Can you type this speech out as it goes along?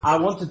I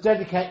want to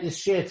dedicate this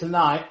shir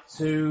tonight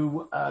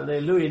to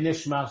Leilui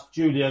Nishmas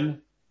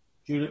Julian,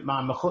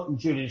 my Mechut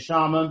Julian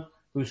Sharman,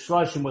 whose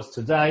Shloshim was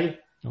today.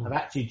 I've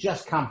actually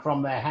just come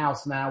from their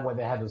house now where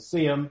they had a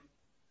siyum.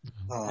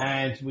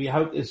 And we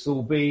hope this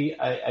will be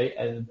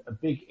a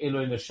big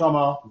Ilui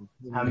Neshama,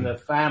 and the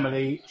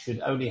family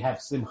should only have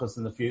simchas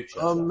in the future.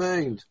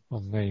 Amen.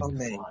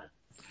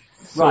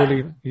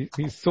 Right.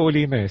 He's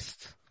sorely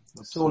missed.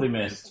 Sorely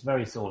missed.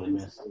 Very sorely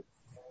missed.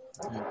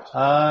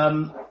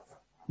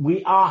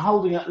 We are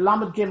holding at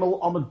Lamed Gimel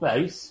Omid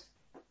Base.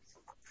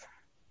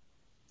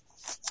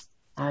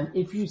 And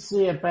if you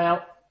see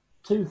about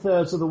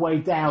 2/3 of the way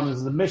down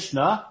is the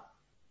Mishnah.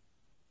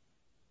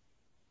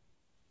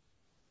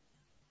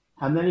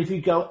 And then if you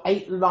go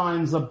 8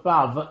 lines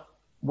above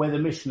where the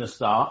Mishnah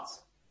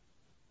starts,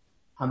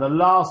 and the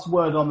last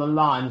word on the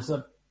line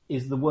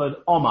is the word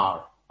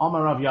Omar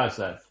of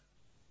Yosef.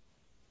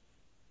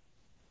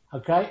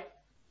 Okay?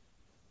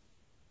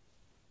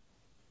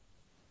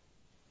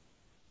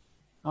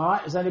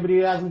 Alright, is anybody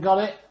who hasn't got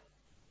it?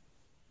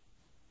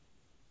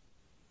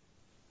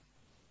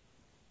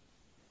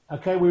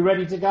 Okay, we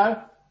ready to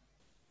go?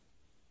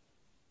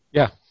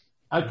 Yeah.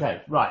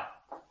 Okay, right.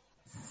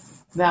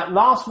 Now,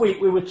 last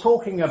week we were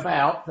talking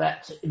about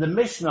that the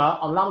Mishnah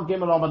on Lam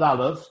Gimel Amud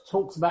Aleph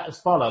talks about as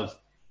follows.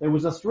 There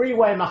was a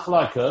 3-way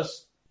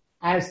machlokas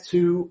as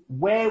to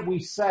where we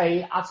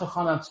say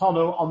Atachan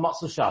Antonu on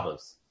Motzei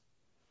Shabbos.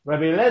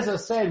 Rabbi Eliezer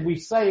said we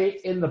say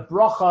it in the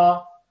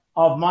bracha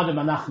of Madam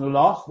Anachnu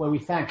Loch, where we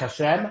thank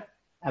Hashem,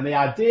 and the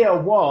idea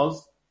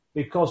was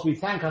because we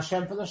thank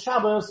Hashem for the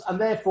Shabbos, and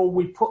therefore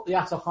we put the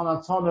Atachan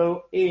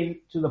Antonu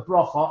into the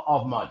bracha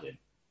of Madam.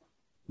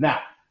 Now,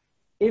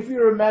 if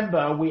you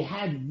remember, we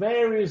had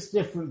various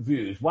different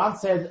views. One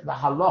said the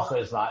halacha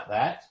is like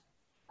that,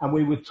 and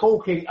we were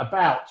talking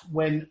about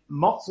when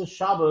Motzei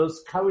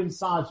Shabbos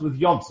coincides with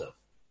Yom Tov.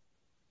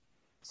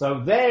 So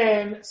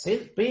then,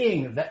 since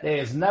being that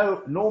there's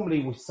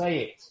normally we say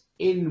it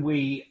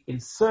we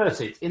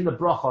insert it in the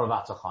bracha of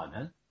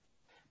Atachanan,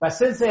 but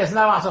since there's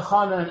no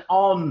Atachanan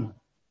on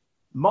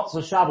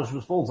Motzei Shabbos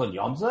which falls on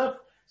Yom Tov,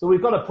 so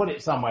we've got to put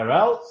it somewhere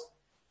else.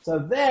 So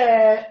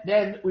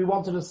then we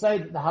wanted to say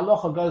that the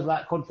halacha goes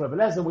like Contra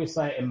Beleza, we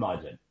say it in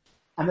Maidin.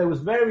 And there was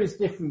various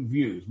different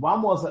views.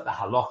 One was that the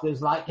halacha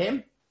is like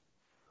him.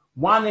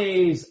 One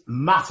is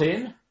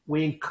matin,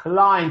 we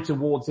incline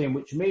towards him,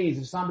 which means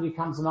if somebody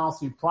comes and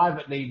asks you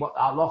privately what the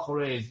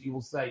halacha is, you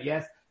will say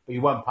yes, but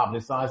you won't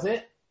publicize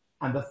it.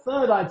 And the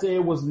third idea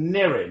was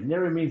nirim.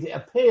 Nirim means it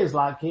appears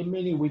like him,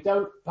 meaning we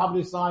don't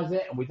publicize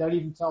it and we don't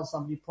even tell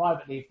somebody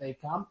privately if they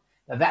come.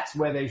 Now that's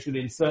where they should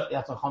insert the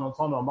Atachan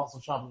Antonu or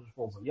Motzei Shabbos which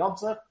falls on Yom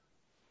Tov.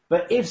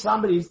 But if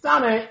somebody's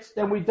done it,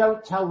 then we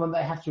don't tell them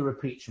they have to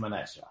repeat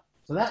Shemona Esrei.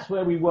 So that's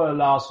where we were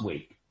last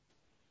week.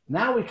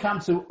 Now we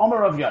come to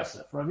Omer of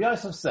Yosef. Rav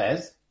Yosef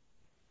says,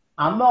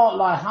 Amar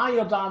lai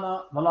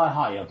hayodana v'lai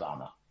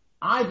hayodana.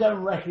 I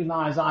don't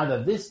recognize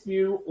either this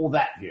view or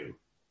that view.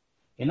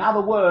 In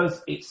other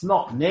words, it's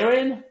not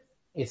nirin,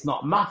 it's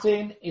not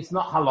matin, it's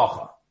not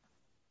halacha.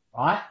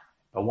 Right?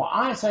 But what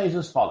I say is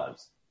as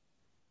follows.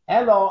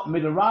 Elo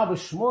midarav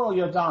Shmuel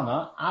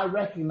Yodana, I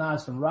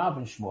recognize from Rav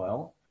and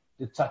Shmuel,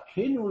 the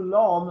takinu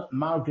lom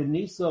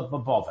marganisa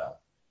b'Bovel,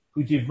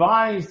 who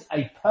devised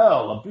a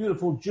pearl, a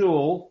beautiful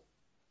jewel,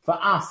 for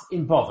us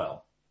in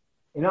Bovel.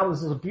 In other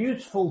words, there's a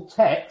beautiful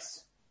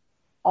text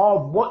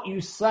of what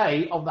you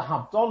say, of the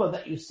Havdalah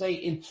that you say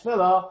in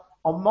Tefillah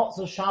on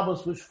Motzei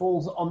Shabbos, which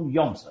falls on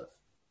Yom Tov.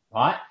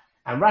 Right?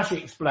 And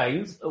Rashi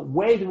explains,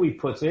 where do we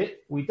put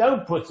it? We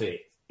don't put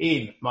it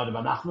in Madam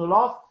Anachnu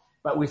Loch,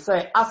 but we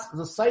say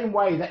the same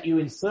way that you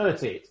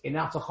insert it in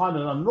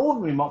Atachanan on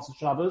ordinary Motzei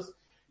Shabbos,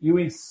 you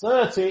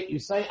insert it, you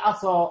say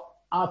Ato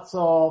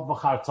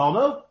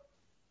v'chartonu,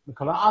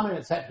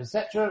 etc.,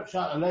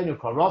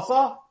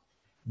 etc.,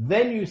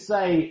 then you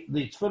say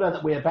the tefillah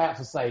that we're about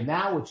to say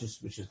now, which is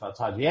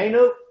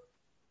Vatadienu,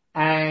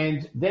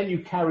 and then you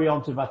carry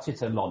on to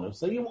Vatita Lonu.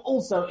 So you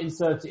also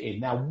insert it in.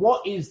 Now,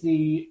 what is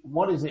it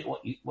what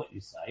you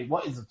say?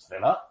 What is the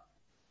tefillah?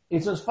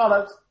 It's as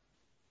follows.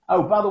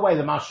 Oh, by the way,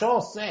 the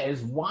Mashal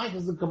says, why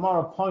does the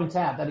Gemara point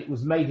out that it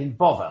was made in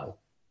Bovel?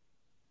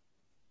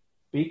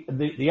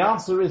 The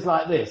answer is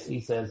like this, he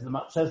says the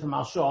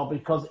Mashal,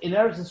 because in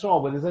Eretz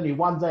Yisrael, where there's only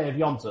one day of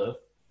Yom Tov,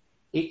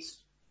 it's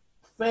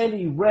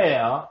fairly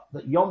rare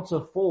that Yom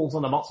Tov falls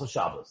on a Motzei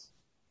Shabbos.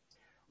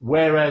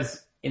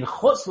 Whereas in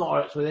Chutz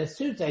La'aretz, where there's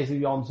 2 days of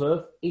Yom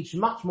Tov, it's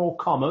much more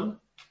common,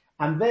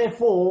 and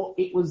therefore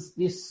it was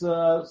this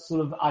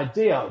sort of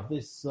idea,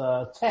 this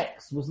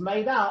text was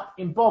made up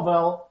in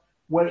Bovel,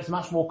 where it's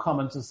much more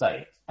common to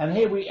say it. And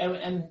here we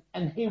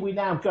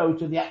now go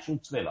to the actual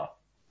Tefillah.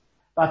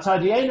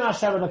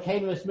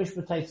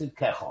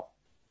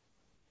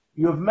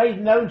 You have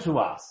made known to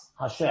us,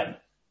 Hashem,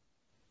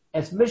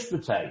 es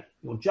mishpatei,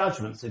 your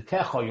judgments,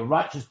 kecho, your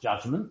righteous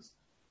judgments.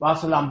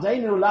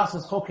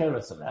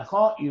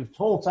 You've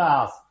taught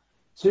us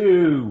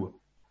to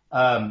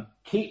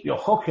keep your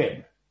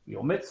chukim,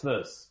 your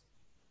mitzvahs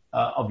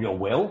of your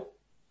will.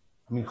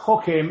 I mean,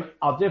 chukim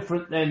are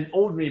different than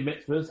ordinary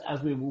mitzvahs,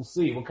 as we will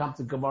see. We'll come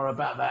to Gemara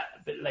about that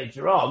a bit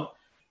later on.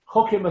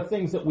 Chukim are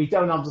things that we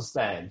don't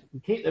understand. We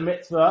keep the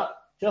mitzvah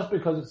just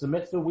because it's a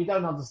mitzvah. We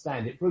don't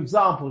understand it. For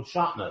example,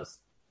 shatnas,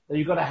 that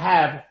you've got to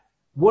have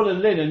wool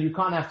and linen. You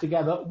can't have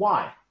together.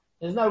 Why?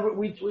 There's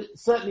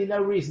certainly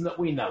no reason that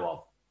we know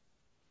of.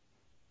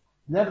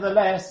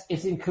 Nevertheless,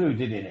 it's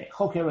included in it.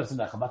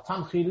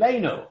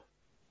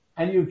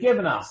 And you've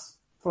given us,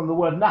 from the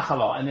word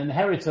nachala, an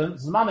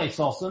inheritance, zmanei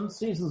sosen,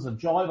 seasons of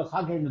joy,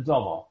 v'chagei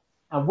nedova,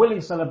 and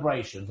willing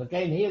celebrations.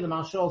 Again, here the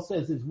Mashal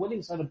says these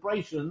willing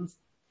celebrations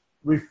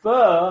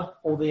refer,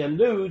 or they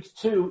allude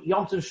to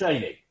Yom Tov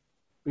Sheni,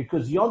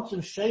 because Yom Tov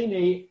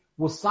Sheni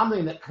was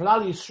something that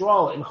Klal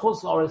Yisrael in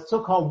Chutz La'aretz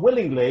took on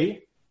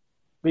willingly,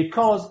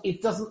 because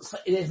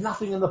there's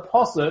nothing in the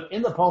Pasuk.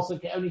 In the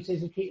Pasuk, it only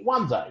says you keep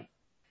one day.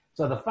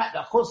 So the fact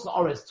that Chutz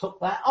La'aretz took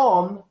that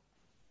on,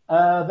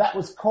 that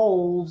was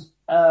called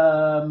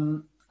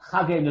Chagei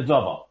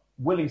Nedova,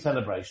 willing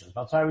celebrations.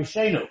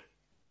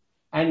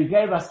 And you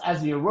gave us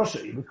as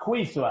Yerusha, you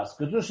bequeathed to us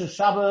Kedusha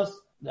Shabbos,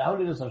 the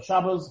holiness of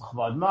Shabbos,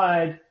 Chavad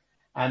Ma'ed,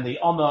 and the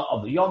honor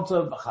of the Yom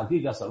Tov,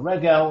 Chagigas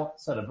Regel,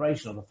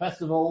 celebration of the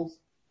festivals.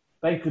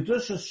 Bei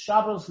Kedusha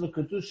Shabbos le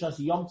Kedushas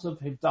Yom Tov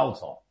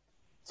Hivdalta.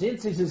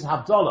 Since this is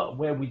Havdalah,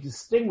 where we're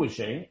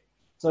distinguishing,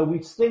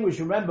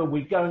 remember,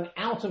 we're going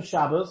out of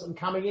Shabbos and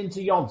coming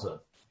into Yom Tov.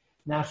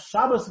 Now,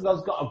 Shabbos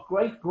has got a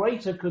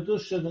greater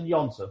Kedusha than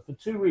Yom Tov for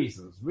two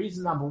reasons.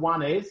 Reason number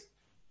one is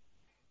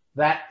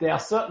that there are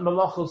certain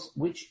malachos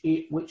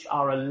which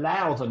are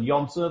allowed on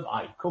Yom Tov,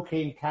 i.e.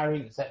 cooking,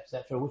 carrying,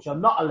 etc., which are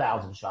not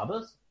allowed on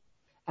Shabbos.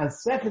 And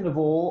second of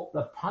all,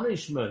 the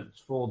punishment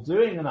for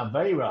doing an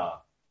Aveira,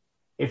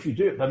 if you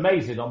do it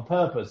b'mezid on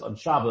purpose on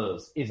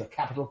Shabbos, is a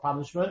capital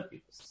punishment. You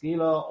get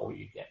skila, or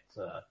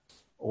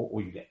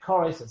you get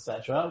chorus,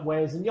 etc.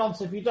 Whereas in Yom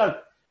Tov you don't.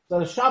 So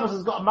the Shabbos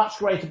has got a much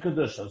greater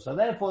Kedusha. So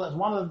therefore that's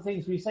one of the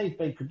things we say is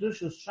between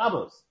Kedusha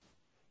Shabbos.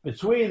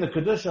 Between the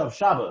Kedusha of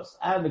Shabbos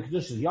and the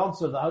Kedusha of Yom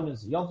Tov, the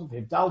holiness of Yom Tov,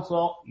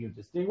 Hivdalta, you've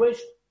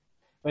distinguished.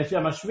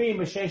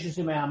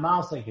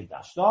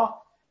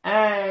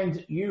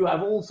 And you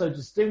have also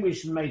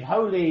distinguished and made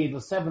holy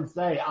the seventh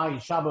day, i.e.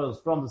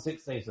 Shabbos, from the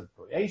 6 days of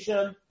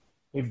creation.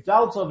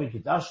 Hivdalta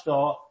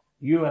v'kedashta,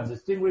 you have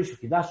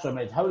distinguished, v'kedashta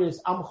made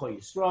holiness, Amcho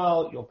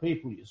Yisrael, your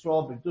people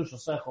Yisrael, b'kedusha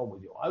sechol,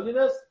 with your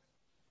holiness.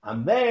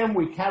 And then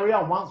we carry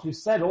on. Once we've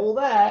said all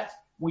that,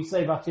 we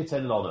say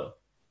Vatiten Lonu.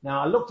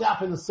 Now I looked it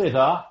up in the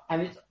Siddur,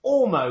 and it's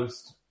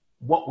almost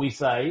what we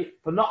say,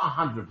 but not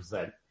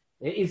 100%.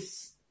 It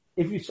is,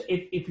 if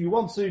you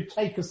want to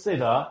take a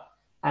Siddur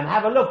and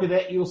have a look at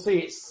it, you'll see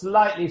it's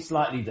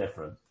slightly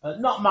different.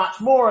 Not much,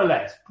 more or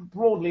less.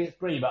 Broadly, it's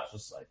pretty much the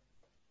same.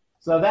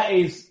 So that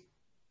is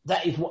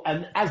what,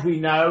 and as we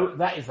know,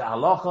 that is the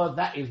halacha.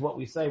 That is what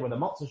we say when the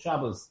Motzei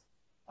Shabbos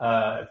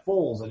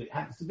falls, and it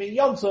happens to be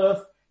Yom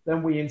Tov.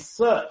 Then we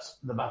insert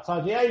the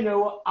Batay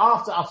Dienu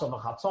after Atam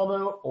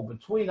V'Chatonu, or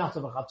between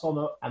Atam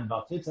V'Chatonu and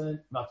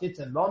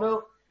Vatiten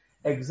Lonu,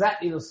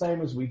 exactly the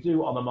same as we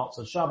do on the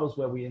Motzei Shabbos,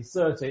 where we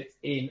insert it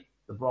in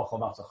the Broch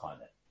of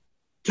Atachayne.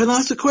 Can I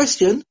ask a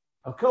question?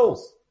 Of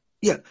course.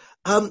 Yeah.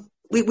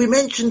 We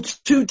mentioned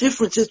two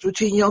differences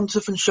between Yom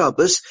Tov and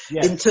Shabbos,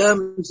 yes, in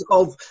terms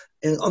of,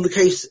 in the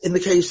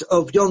case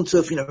of Yom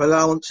Tov,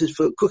 allowances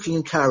for cooking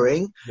and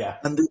carrying, yeah,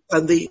 and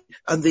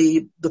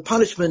the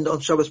punishment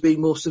on Shabbos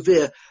being more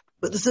severe.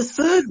 But there's a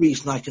third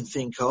reason I can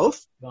think of.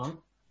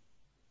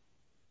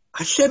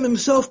 Hashem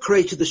himself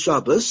created the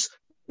Shabbos,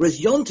 whereas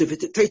Yom Tov is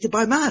dictated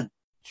by man.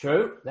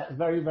 True. That's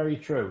very, very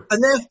true.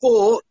 And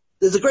therefore,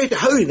 there's a greater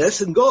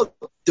holiness in God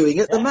doing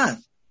it than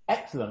man.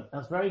 Excellent.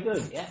 That's very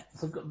good. Yeah,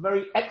 it's a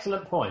very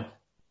excellent point.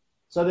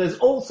 So there's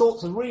all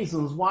sorts of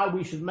reasons why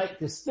we should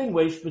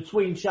distinguish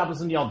between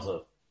Shabbos and Yom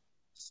Tov.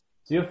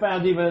 So you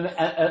found even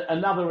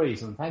another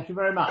reason. Thank you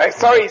very much.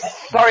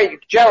 Sorry,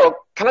 Gerald.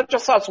 Can I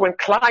just ask, when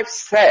Clive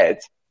said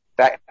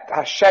that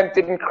Hashem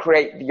didn't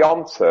create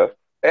Yom Tov,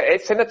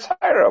 it's in the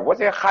Torah. What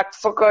the Chag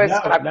Sukkah is?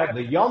 No,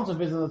 the Yom Tov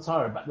is in the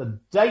Torah, but the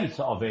date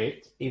of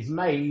it is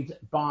made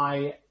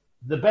by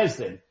the Beis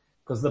Din.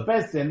 Because the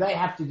Beis Din, they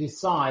have to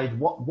decide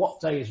what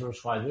day is Rosh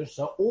Chodesh,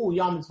 so all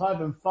Yom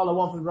Tovim follow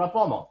on from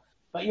Rabbanon.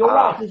 But you're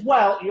right as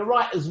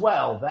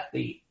well that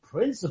the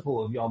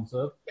principle of Yom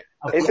Tov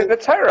is in the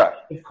Torah.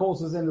 Of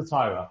course, is in the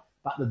Torah.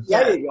 But the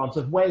day of Yom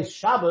Tov, whereas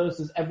Shabbos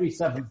is every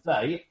seventh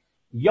day,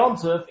 Yom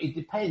Tov, it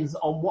depends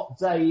on what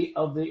day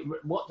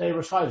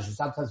Rosh Chodesh is.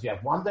 Sometimes you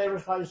have 1 day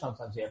Rosh Chodesh,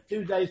 sometimes you have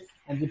 2 days,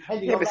 and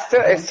depending on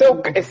that. It's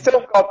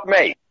still God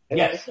made.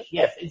 Yes,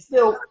 it's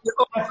still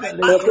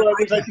definitely.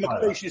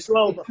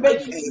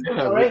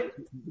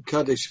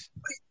 Kaddish.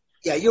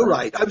 Yeah, you're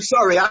right. I'm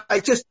sorry.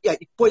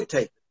 Point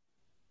taken.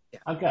 Yeah.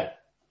 Okay.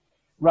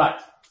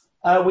 Right.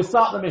 We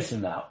start the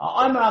mission now.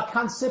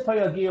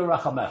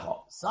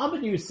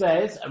 Somebody who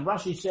says, and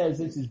Rashi says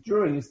this is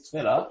during his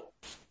tefillah,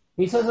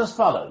 he says as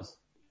follows: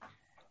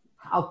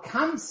 Al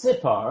kan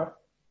sipar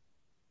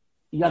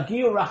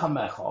yagiu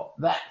rachamecha,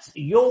 that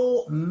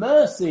your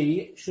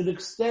mercy should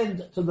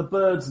extend to the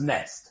bird's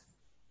nest.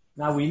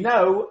 Now we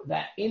know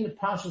that in the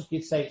Parshas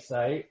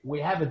Kitzetzei,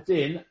 we have a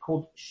din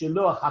called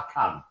Shiur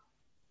Hakam.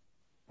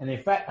 And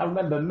in fact, I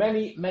remember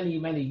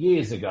many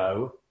years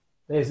ago,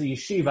 there's a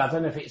yeshiva, I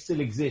don't know if it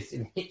still exists,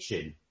 in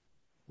Hitchin,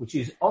 which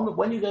is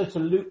when you go to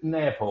Luton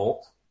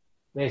Airport,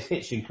 there's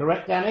Hitchin,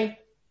 correct, Danny?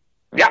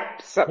 Yeah,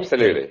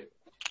 absolutely. Hitchin.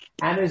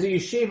 And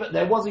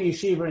there was a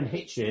yeshiva in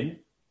Hitchin,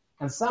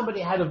 and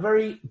somebody had a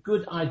very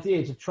good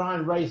idea to try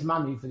and raise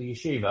money for the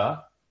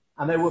yeshiva,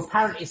 and there were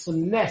apparently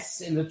some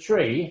nests in the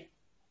tree,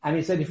 and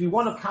he said, if you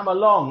want to come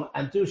along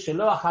and do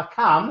Shiur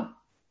Hakam,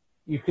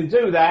 you can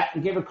do that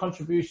and give a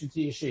contribution to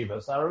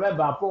yeshiva. So I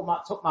remember I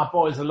took my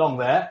boys along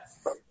there.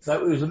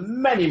 So it was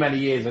many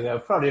years ago,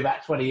 probably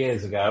about 20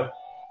 years ago.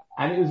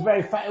 And it was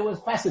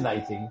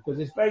fascinating because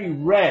it's very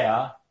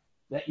rare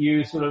that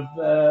you sort of,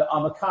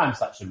 are makayim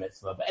such a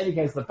mitzvah. But in any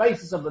case, the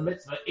basis of the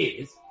mitzvah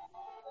is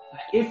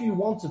that if you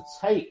want to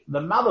take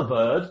the mother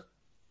bird,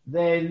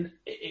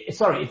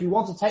 if you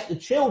want to take the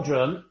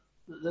children,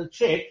 the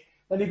chick,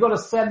 then you've got to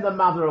send the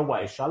mother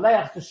away.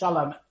 Shalech to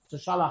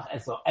shalach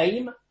eso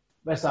aim,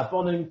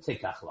 v'sabonim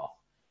tikach lo.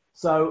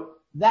 So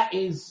that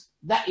is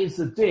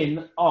the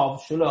din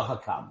of Shiur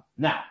Hakam.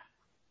 Now,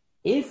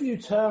 if you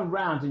turn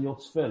round in your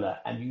tefillah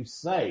and you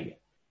say,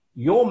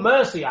 your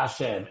mercy,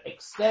 Hashem,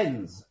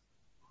 extends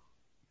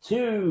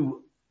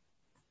to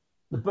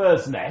the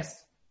bird's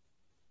nest,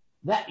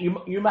 that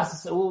you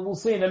must, we'll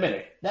see in a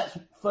minute. That's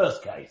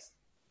first case.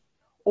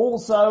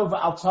 Also,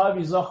 v'al tov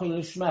yizochi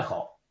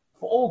l'shmecha.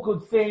 For all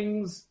good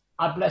things,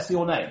 I bless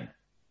your name.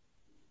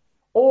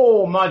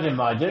 Or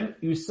Maidim,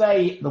 you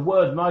say the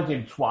word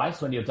Maidim twice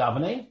when you're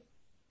davening.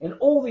 In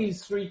all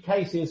these three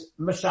cases,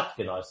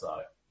 Meshatkin I say.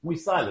 We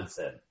silence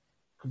him.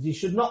 Because you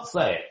should not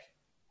say it.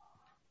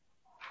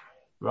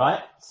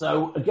 Right?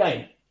 So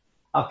again,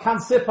 Al-kan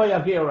sipa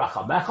yagir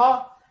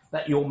rachamecha,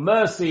 that your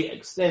mercy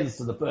extends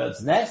to the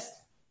bird's nest.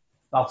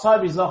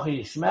 Al-tabi zochi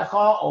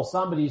yishmecha, or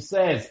somebody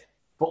says,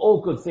 for all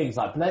good things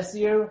I bless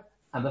you.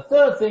 And the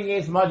third thing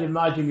is,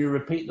 Maidim, you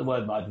repeat the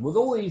word Maidim. With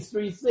all these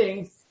three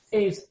things,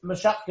 is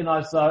Meshatkin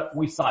Isa,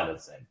 we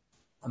silence him.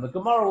 And the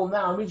Gemara will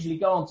now immediately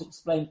go on to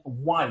explain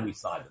why we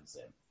silence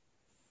him.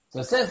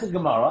 So it says the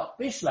Gemara,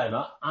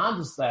 Bishlema, I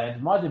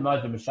understand, Maidim,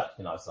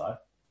 Meshatkin Isa.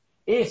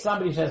 If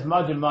somebody says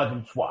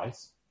Maidim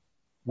twice,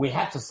 we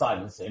have to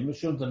silence him.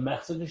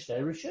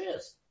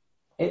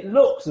 It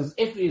looks as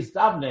if he is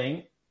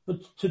davening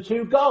to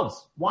two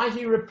gods. Why is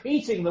he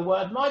repeating the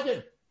word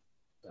Maidim?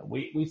 So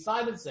we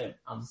silence him,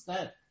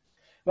 understand?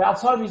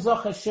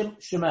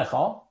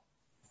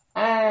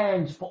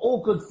 And for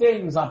all good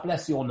things I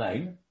bless your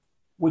name.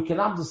 We can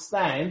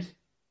understand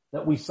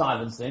that we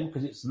silence him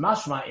because it's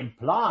mashma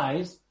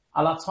implies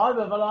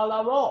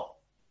that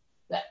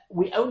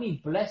we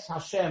only bless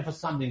Hashem for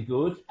something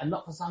good and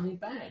not for something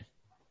bad.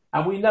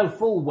 And we know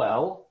full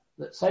well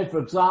that, say for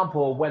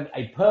example, when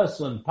a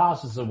person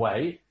passes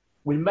away,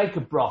 we make a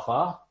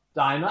bracha,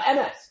 daina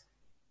emes.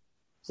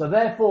 So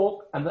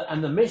therefore, and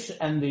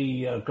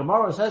the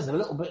Gemara says a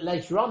little bit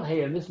later on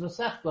here in this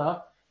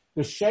Masechta,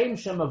 the Shem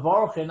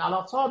Mevorchin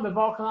ala Tov,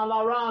 Mevorchin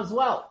ala Ra as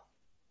well.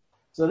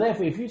 So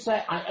therefore, if you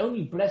say, I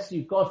only bless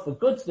you, God, for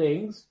good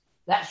things,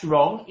 that's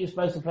wrong. You're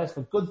supposed to bless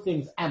for good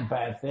things and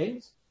bad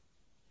things.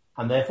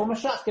 And therefore,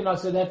 Meshatkin, I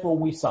say, therefore,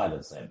 we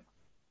silence him.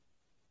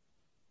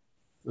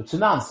 We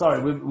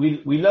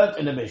learnt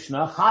in the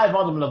Mishnah, Chayav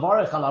Adam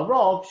Levorech ala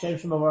Rog, Shem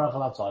Mevorch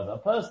ala Tov. A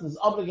person is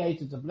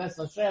obligated to bless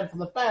Hashem for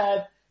the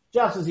bad,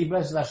 just as he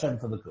blesses Hashem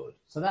for the good.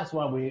 So that's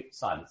why we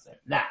silence him.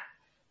 Now,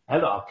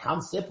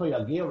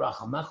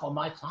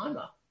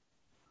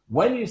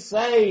 when you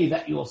say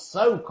that you're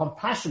so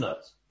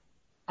compassionate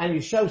and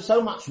you show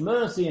so much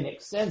mercy and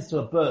extends to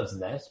a bird's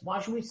nest, why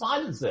should we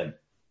silence him?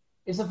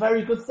 It's a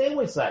very good thing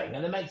we're saying,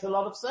 and it makes a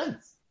lot of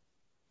sense.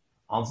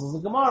 Answers the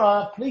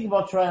Gemara,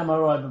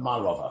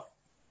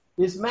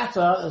 this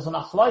matter is an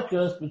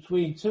achloikus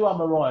between two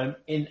Amoraim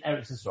in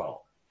Eretz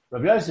Yisrael.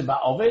 Rabbi Yossi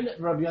bar Ovin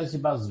and Rabbi Yossi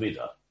bar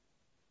Zvida.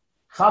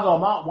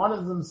 One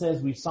of them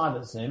says we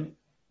silence him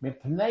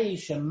because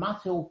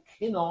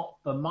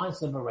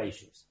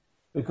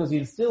he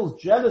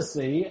instills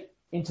jealousy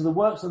into the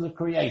works of the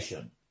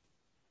creation.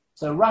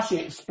 So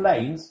Rashi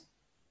explains,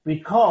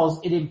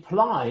 because it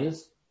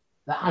implies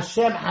that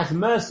Hashem has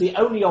mercy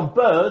only on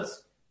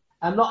birds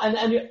and not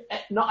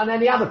on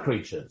any other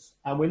creatures.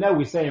 And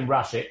we say in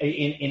Rashi,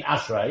 in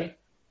Ashrei,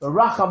 the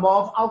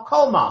Rachamov al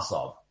Kol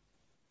Masov.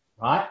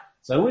 Right?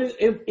 So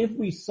if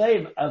we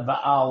say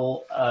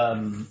Al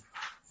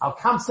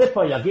Kam Sipa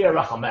Yagir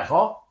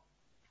Rachamecha,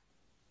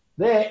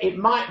 there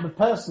the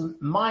person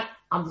might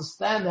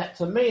understand that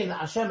to mean that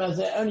Hashem has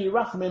only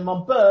rachamim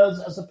on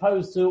birds as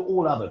opposed to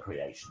all other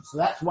creations. So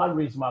that's one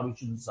reason why we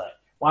shouldn't say.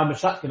 Why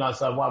Meshatkin I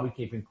say, why we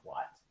keep him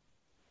quiet.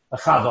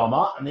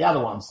 And the other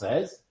one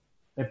says,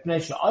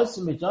 because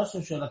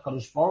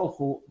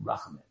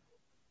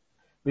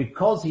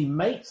he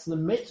makes the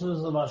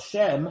mitzvahs of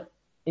Hashem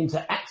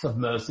into acts of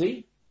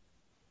mercy,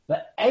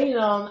 but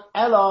Einan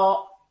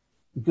Ela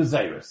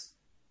Gezeris.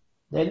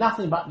 They're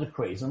nothing but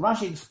decrees. And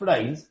Rashi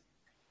explains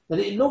that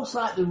it looks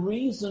like the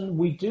reason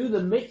we do the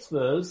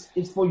mitzvahs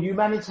is for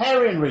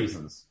humanitarian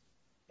reasons.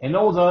 In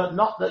order,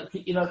 not that,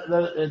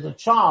 the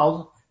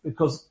child,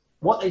 because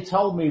what they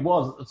told me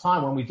was at the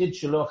time when we did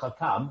Shiluch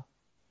HaKam,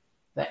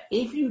 that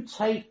if you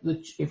take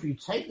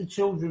the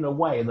children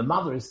away and the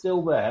mother is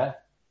still there,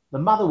 the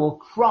mother will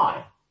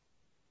cry.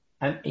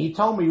 And he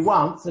told me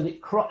once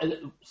that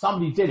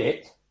somebody did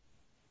it,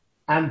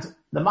 and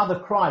the mother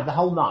cried the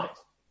whole night.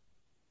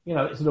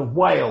 It sort of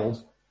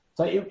wailed.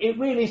 So it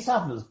really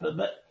suffers.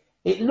 But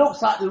it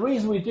looks like the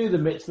reason we do the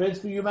mitzvah is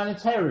for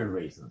humanitarian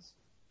reasons.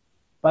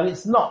 But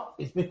it's not.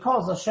 It's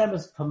because Hashem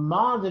has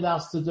commanded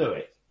us to do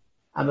it.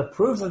 And the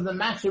proof of the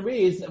matter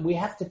is that we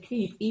have to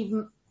keep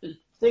even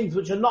things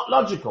which are not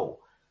logical.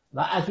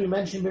 Like, as we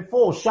mentioned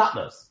before,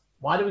 shatnez.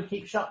 Why do we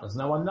keep shatnez?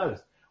 No one knows.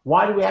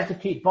 Why do we have to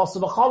keep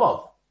basar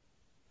v'cholov?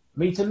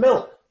 Meat and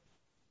milk?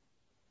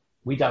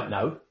 We don't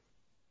know.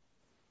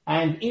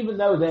 And even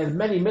though there are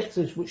many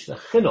mitzvahs which the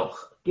chinuch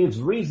gives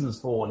reasons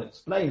for and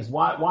explains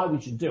why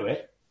we should do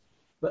it,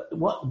 but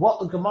what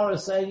the Gemara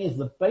is saying is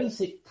the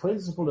basic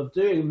principle of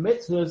doing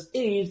mitzvahs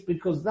is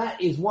because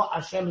that is what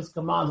Hashem has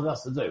commanded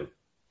us to do.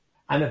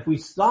 And if we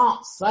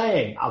start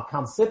saying, Al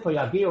kansipa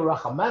yagiu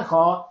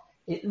rachamecha,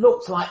 it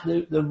looks like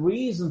the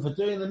reason for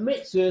doing the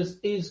mitzvahs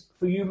is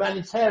for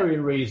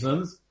humanitarian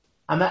reasons,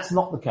 and that's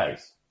not the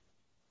case.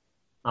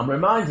 I'm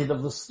reminded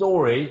of the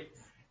story,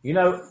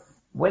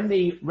 when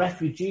the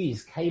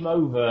refugees came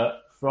over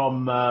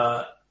from,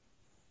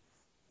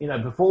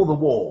 before the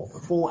war,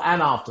 before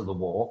and after the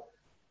war,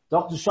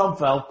 Dr.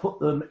 Schoenfeld put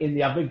them in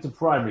the Avigdor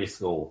primary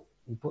school.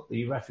 He put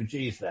the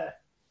refugees there.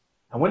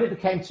 And when it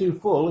became too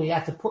full, he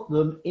had to put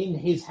them in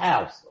his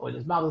house, or in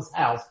his mother's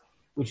house,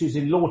 which is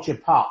in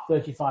Lordship Park,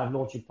 35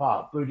 Lordship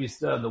Park. Budi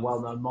Stern, the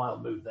well-known mile,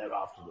 moved there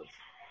afterwards.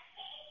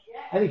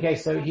 Anyway,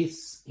 so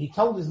he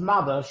told his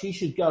mother she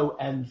should go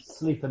and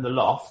sleep in the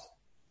loft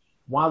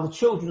while the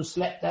children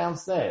slept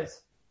downstairs.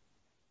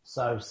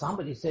 So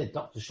somebody said,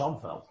 Dr.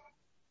 Schoenfeld,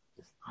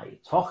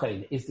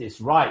 is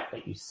this right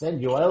that you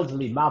send your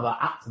elderly mother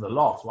up to the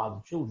loft while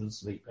the children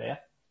sleep here?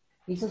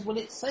 He says, well,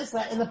 it says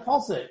that in the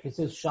posuk. It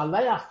says,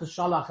 Shaleach to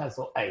Shalach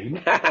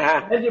Eso'ein.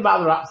 Send your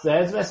mother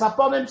upstairs,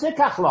 Vesaponim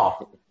Tikach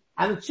Loch.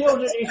 And the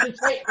children you should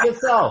take for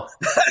yourself.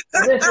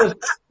 And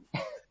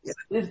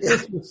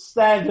this was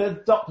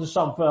standard Dr.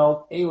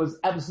 Schoenfeld. He was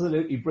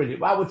absolutely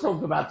brilliant. While we're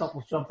talking about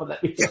Dr. Schoenfeld,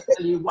 let me just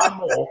tell you one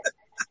more.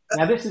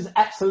 Now, this is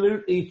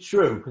absolutely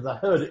true, because I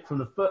heard it from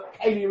the first,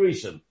 Kami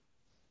Rishon.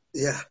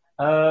 Yeah.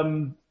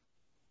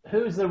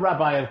 Who's the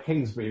rabbi of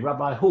Kingsbury?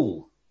 Rabbi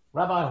Hall.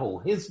 Rabbi Hall.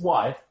 His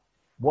wife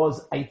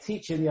was a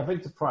teacher in the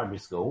Avigdor primary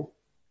school.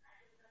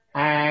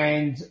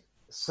 And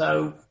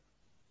so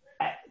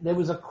there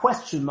was a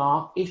question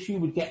mark if she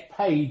would get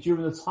paid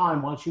during the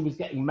time when she was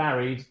getting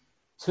married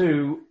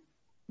to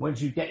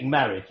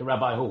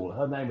Rabbi Hall.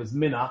 Her name was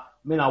Minna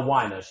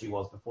Weiner, she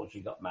was before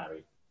she got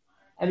married.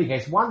 In any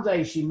case, one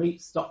day she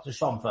meets Dr.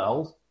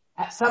 Schoenfeld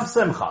at some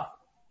simcha.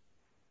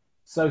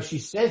 So she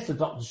says to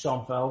Dr.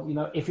 Schoenfeld,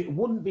 if it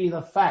wouldn't be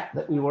the fact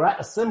that we were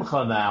at a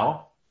simcha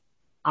now,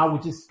 I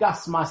would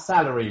discuss my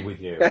salary with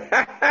you.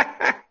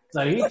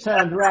 So he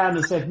turned around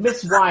and said,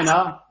 Miss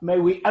Weiner, may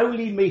we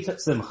only meet at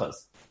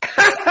simchas.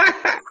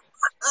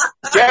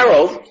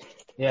 Gerald,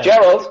 yeah.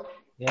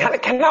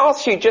 Can I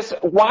ask you just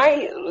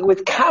why,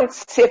 with Kant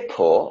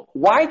Sippo,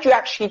 why do you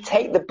actually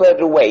take the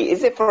bird away?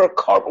 Is it for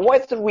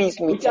what's the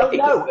reason we take it?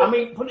 No, I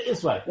mean, put it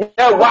this way.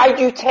 No, why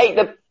do you take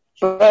the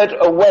bird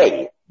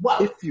away?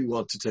 Well, if you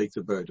want to take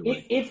the bird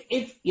away. You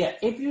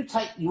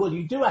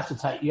do have to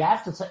take,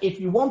 if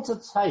you want to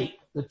take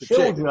the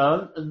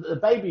children, the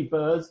baby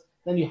birds,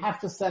 then you have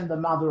to send the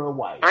mother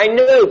away. I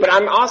know, but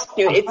I'm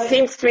asking you, it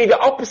seems to me the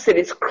opposite.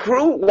 It's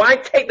cruel. Why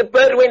take the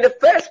bird away in the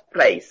first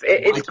place?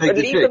 Leave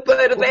the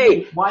bird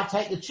away. Why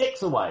take the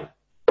chicks away?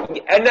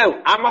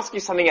 No, I'm asking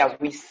you something else.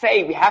 We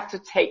say we have to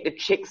take the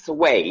chicks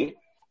away,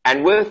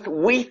 and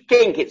we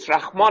think it's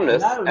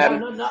Rachmanus.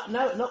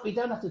 No, we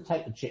don't have to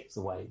take the chicks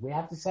away. We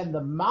have to send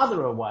the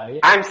mother away.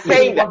 I'm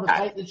saying that. We want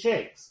to take the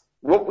chicks.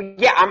 Well,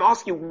 yeah, I'm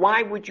asking you,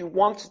 why would you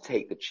want to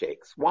take the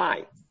chicks?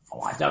 Why? Oh,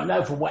 I don't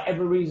know. For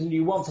whatever reason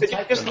you want to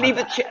take just them.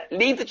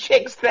 leave the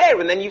chicks there,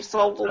 and then you've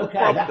solved all the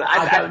problems.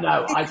 I don't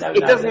know.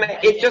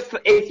 It's just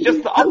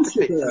the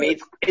opposite to me.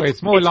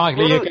 It's more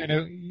likely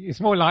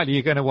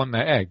you're going to want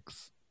their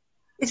eggs.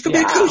 It's for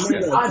because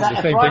it's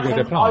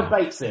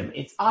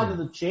either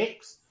the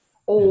chicks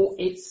or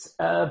it's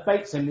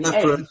Batesum, the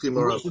eggs,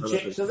 which the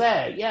chicks are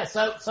there. Yeah,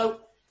 so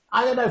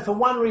I don't know, for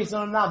one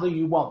reason or another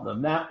you want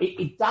them. Now,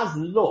 it does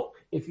look,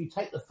 if you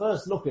take the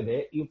first look at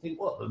it, you'll think,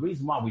 well, the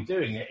reason why we're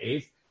doing it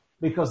is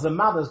because the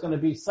mother's going to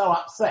be so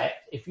upset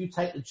if you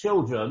take the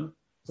children,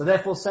 so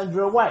therefore send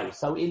her away.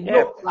 So it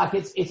looks like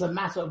it's a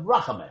matter of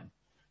rachamim.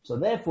 So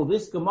therefore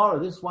this Gemara,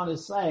 this one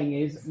is saying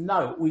is,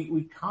 no,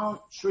 we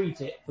can't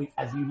treat it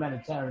as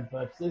humanitarian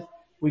purposes.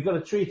 We've got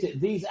to treat it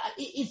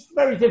it's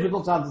very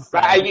difficult to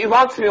understand. Right, you've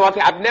answered me one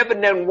thing. I've never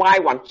known why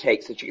one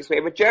takes the chickens away,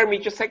 but Jeremy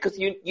just said because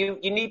you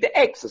need the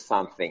eggs or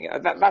something.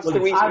 That's the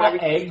reason why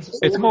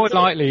it's more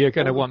likely you're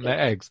going to want their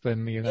eggs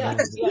than, Yeah.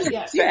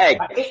 The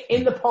eggs.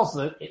 In the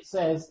posuk, it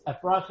says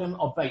Ephraim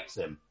or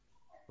Batesum.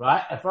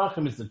 Right?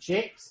 Ephraim is the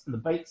chicks and the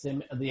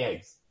Batesum are the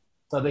eggs.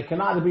 So they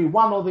can either be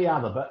one or the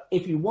other, but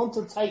if you want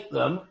to take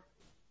them,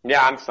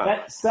 yeah, I understand.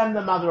 Let's send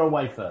the mother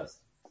away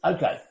first.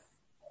 Okay.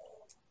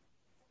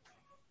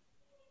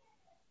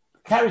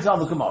 Carries on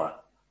the Gemara.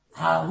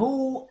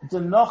 Hahu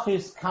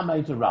denochis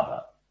kamei to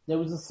Rabba. There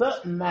was a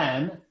certain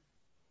man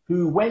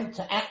who went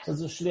to act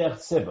as a shliach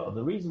tzibur.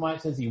 The reason why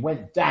it says he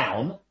went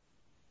down,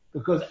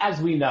 because as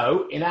we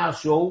know, in our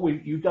shul,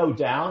 you go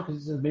down,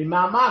 because it says,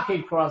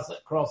 Mimamaki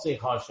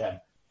krosich Hashem.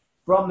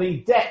 From the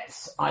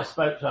depths I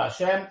spoke to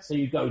Hashem, so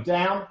you go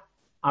down.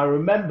 I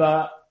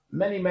remember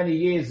many, many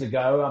years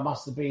ago, I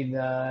must have been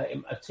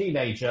a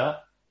teenager,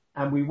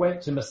 and we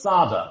went to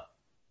Masada.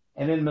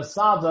 And in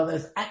Masada,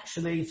 there's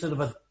actually sort of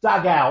a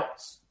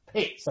dugout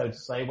pit, so to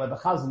say, where the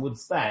chazan would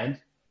stand,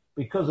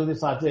 because of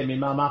this idea,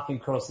 Mimamakin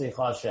Krosich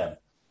Hashem.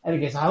 And he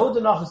goes,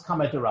 Ha'udanoch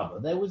come to Rabbah.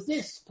 There was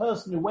this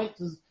person who went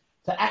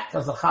to act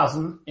as a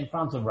chazan in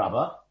front of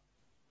Rabbah.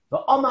 The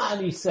Omar,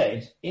 and he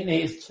said, in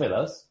his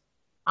tefillas,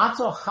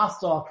 Ato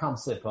chasto kam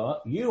sipah,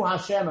 you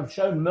Hashem have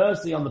shown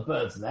mercy on the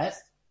bird's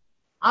nest.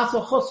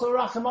 Ato chosor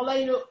rachem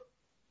aleinu.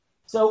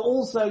 So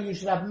also you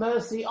should have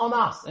mercy on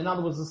us. In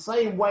other words, the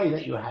same way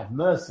that you have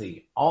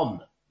mercy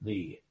on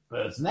the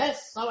bird's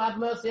nest, so have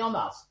mercy on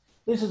us.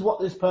 This is what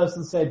this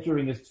person said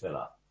during his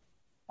tefillah.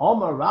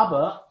 Omar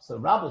Rabbah, so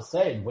Rabbah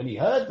said, when he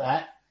heard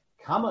that,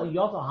 how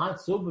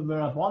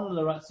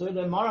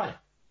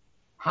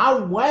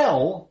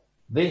well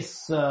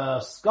this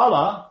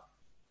scholar,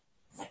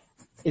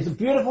 it's a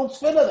beautiful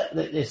tefillah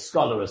that this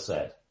scholar has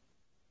said.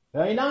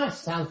 Very nice,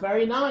 sounds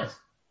very nice.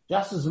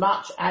 Just as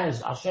much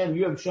as Hashem,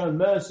 you have shown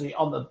mercy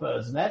on the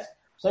bird's nest,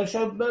 so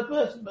show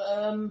mercy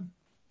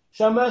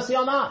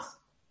on us.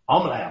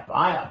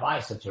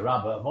 Abai said to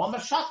Rabbah,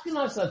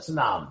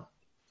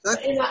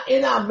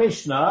 in our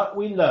Mishnah,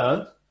 we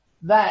learned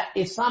that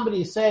if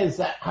somebody says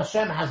that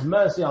Hashem has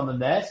mercy on the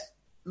nest,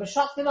 we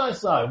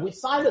silence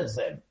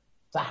him.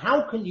 So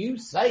how can you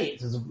say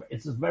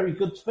it's a very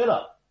good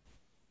tefillah?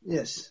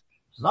 Yes.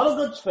 It's not a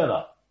good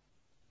tefillah.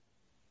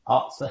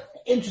 Oh, it's an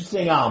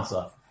interesting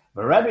answer.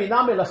 Rabba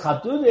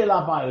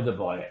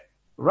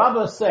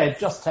said,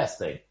 just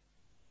testing.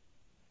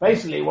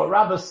 Basically, what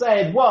Rabba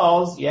said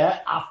was, yeah,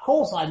 of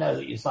course I know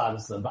that you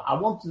silenced them, but I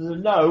wanted to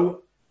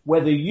know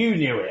whether you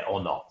knew it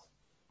or not.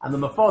 And the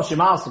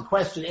Meforshim asked the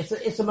question, it's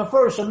a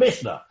Meforshim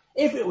Mishnah.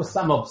 If it was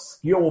some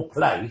obscure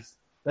place,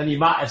 then he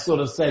might have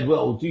sort of said,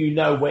 well, do you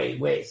know where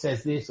it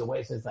says this or where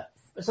it says that?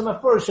 But it's a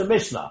Meforshim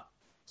Mishnah.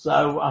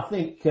 So I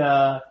think,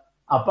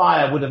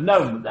 Abaya would have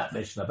known that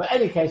Mishnah. But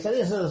in any case, so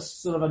this is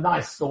sort of a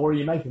nice story.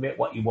 You make of it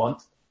what you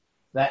want.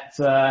 That,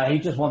 he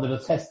just wanted to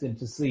test him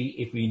to see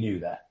if he knew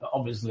that. But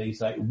obviously,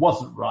 so it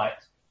wasn't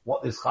right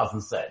what this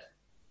chazan said.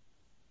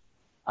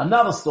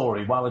 Another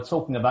story while we're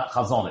talking about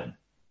chazonim.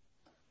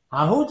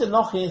 Hahu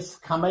denochis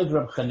kamed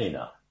Reb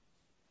Chanina.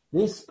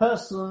 This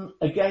person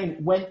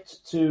again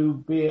went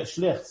to be a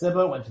shliach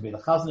tzibur, went to be the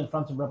chazan in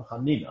front of Reb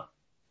Chanina.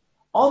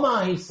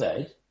 Omar, he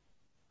said,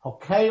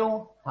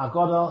 Hokeil,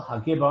 Hagodol,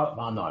 Hagibar,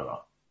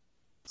 Va'anaira.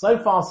 So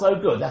far, so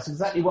good. That's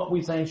exactly what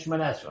we say in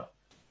Shemoneh Esrei.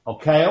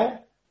 Hokeil,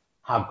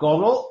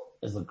 Hagodol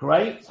is the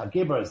great,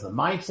 Hagibar is the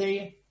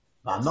mighty,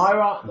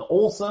 Va'anaira, the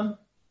awesome.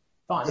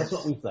 Fine, that's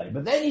what we say.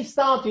 But then he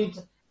started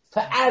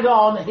to add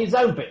on his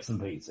own bits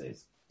and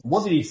pieces.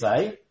 What did he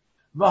say?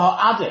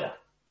 V'ha'adir,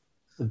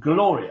 the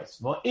glorious,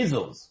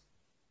 v'izuz,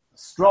 the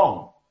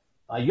strong,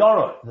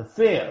 v'yorot, the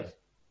feared,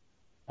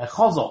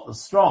 echozot, the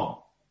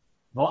strong,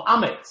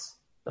 v'amitz,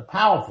 the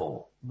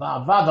powerful,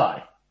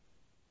 v'avadai,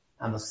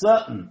 and the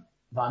certain,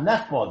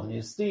 v'nechbod, the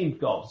esteemed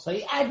God. So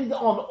he added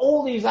on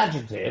all these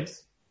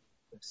adjectives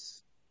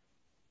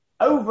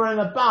over and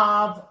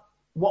above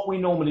what we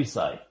normally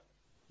say.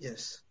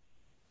 Yes.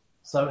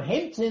 So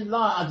hinted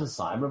la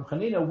adasai, Reb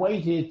Chanina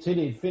waited till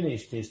he'd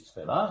finished his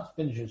tefillah,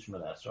 finished his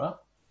Shemoneh Esrei.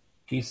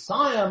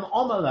 Kisayam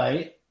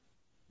omalei,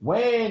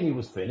 when he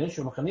was finished,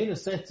 Reb Chanina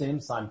said to him,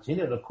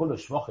 Saimtina l'kula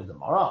shvachid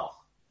marach.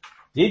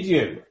 Did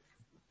you,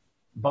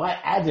 by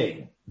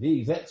adding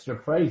these extra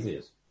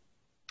praises,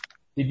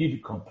 did you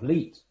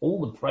complete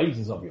all the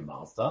praises of your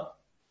master?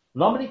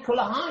 Lomani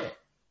kulahai.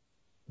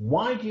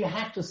 Why do you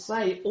have to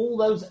say all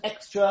those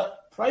extra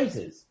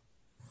praises?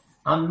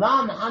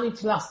 Anan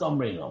anitlas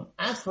omrinom.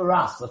 As for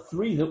us, the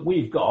three that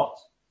we've got,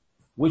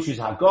 which is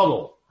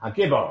Hagodol,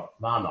 Hagibar,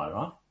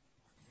 Va'anaira,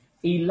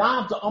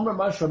 Ilav to Omer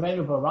Moshe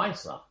Rabbeinu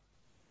Baraisa.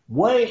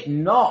 Were it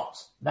not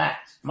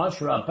that Moshe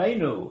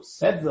Rabbeinu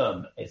said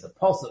them, is a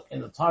posuk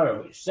in the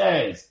Torah which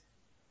says,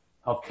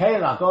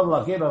 Hokeil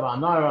Hagodol, Hagibar,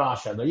 Va'anaira,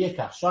 Asher lo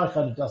yikach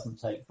shaychad, who doesn't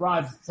take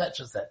bribes,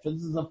 etc., etc.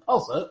 This is a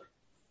posuk.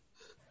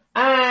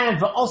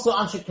 And also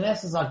Anshe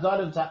Knesset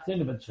Hagdolim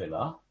Taklinu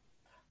B'Tfilah,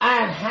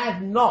 and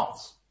had not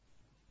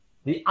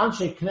the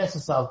Anshe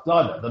Knesset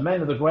Hagdolim, the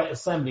men of the Great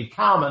Assembly,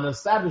 come and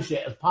establish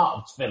it as part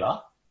of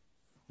Tfilah,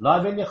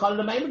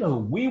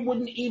 we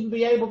wouldn't even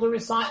be able to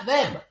recite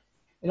them.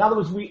 In other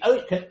words, we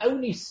can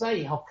only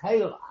say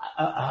Hokeil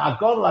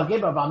Hagodol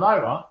Hagibar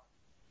Va'anaira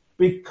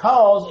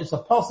because it's a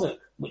posuk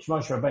which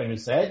Moshe Rabbeinu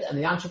said, and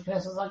the Anshe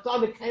Knesset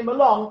Hagdolim came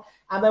along,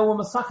 and they were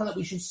masaka that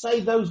we should say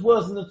those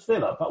words in the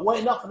tefillah. But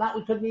wait, not for that,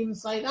 we couldn't even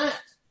say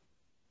that.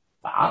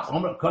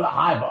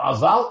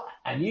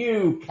 and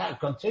you can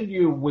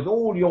continue with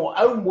all your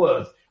own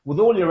words, with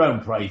all your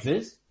own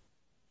praises.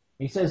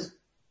 He says,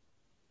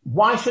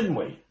 why shouldn't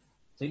we?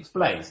 So he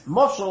explains,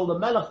 Moshel, the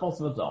Melech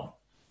Moshe,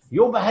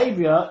 your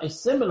behavior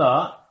is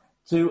similar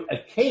to a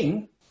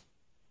king,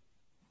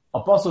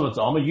 a Moshe,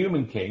 a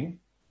human king,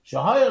 who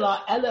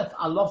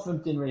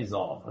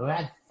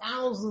had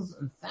thousands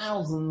and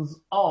thousands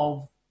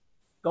of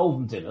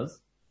golden dinners,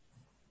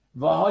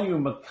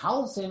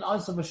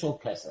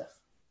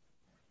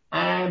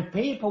 and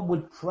people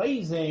would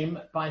praise him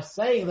by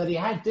saying that he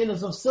had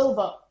dinners of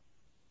silver.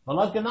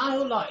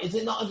 Is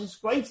it not a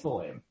disgrace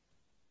for him?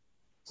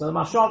 So the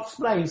Mashal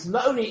explains,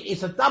 not only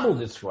it's a double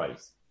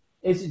disgrace,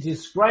 it's a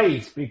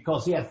disgrace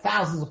because he had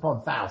thousands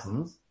upon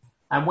thousands,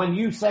 and when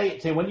you say it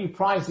to him, when you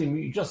prize him,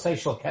 you just say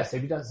Shal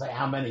Kesef, you don't say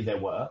how many there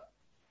were.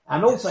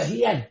 And also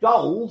he had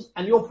gold,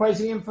 and you're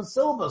praising him for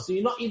silver, so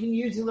you're not even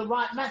using the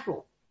right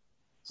metal.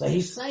 So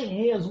he's saying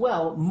here as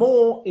well,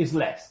 more is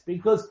less,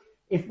 because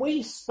if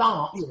we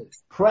start,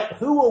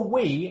 who are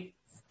we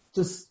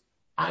to,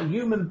 our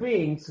human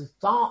beings, to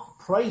start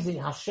praising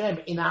Hashem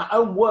in our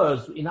own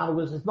words? In other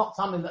words, it's not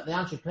something that the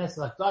Anshe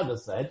Knesset Akdaidah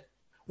said.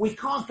 We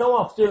can't go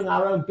off doing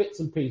our own bits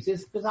and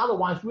pieces, because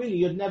otherwise really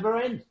you'd never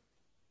end.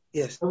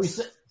 Yes.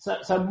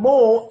 So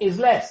more is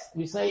less.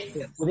 We say,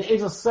 well, there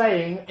is a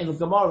saying in the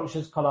Gemara which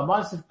is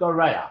Kolamasif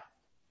Goreya.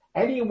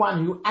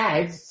 Anyone who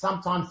adds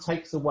sometimes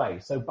takes away.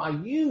 So by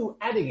you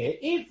adding it,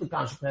 if the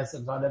Anshe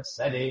Knesset Akdaidah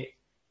said it,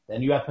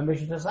 then you have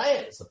permission to say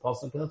it. It's a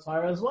pasuk in the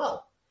Torah as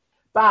well.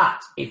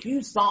 But if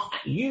you start,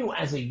 you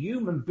as a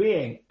human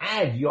being,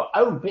 add your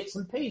own bits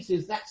and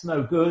pieces, that's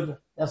no good.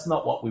 That's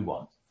not what we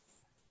want.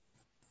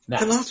 Now,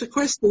 can I ask a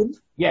question?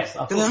 Yes.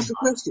 Can I ask a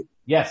question?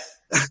 Yes.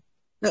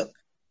 No.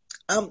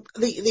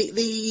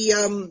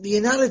 The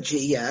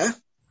analogy,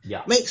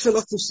 makes a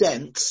lot of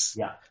sense.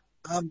 Yeah.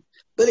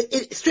 But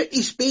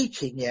strictly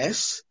speaking,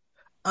 yes,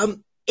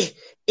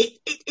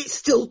 it's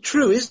still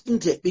true,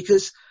 isn't it?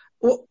 Because,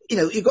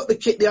 you've got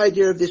the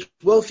idea of this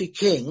wealthy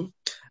king,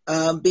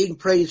 being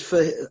praised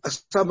for a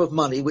sum of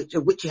money,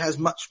 of which he has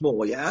much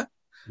more, yeah?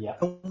 Yeah.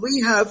 And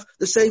we have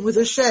the same with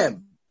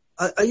Hashem.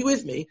 Are you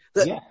with me?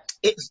 That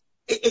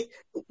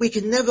we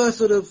can never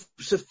sort of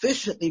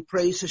sufficiently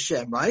praise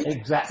Hashem, right?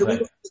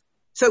 Exactly.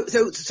 So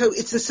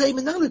it's the same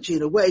analogy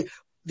in a way.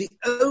 The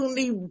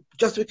only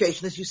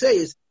justification, as you say,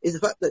 is the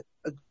fact that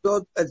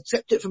God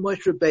accepted it from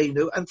Moshe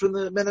Rabbeinu and from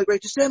the men of the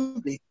Great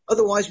Assembly.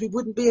 Otherwise, we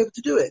wouldn't be able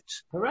to do it.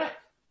 Correct.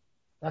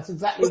 That's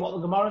exactly what the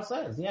Gemara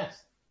says, yes.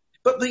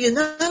 But the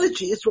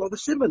analogy is rather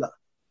similar.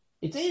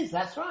 It is,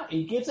 that's right.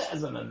 He gives it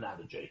as an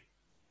analogy.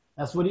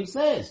 That's what he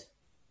says.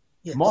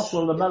 Yes.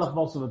 Moshel, the Melech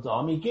Moshe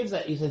Adam, he gives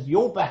it, he says,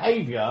 your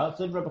behavior,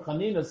 so Rabbi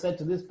Chanina said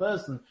to this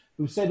person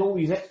who said all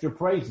these extra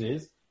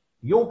praises,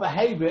 your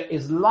behavior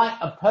is like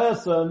a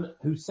person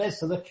who says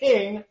to the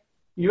king,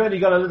 you only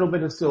got a little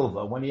bit of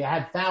silver when you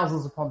had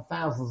thousands upon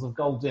thousands of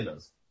gold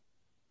dinners.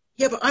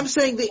 Yeah, but I'm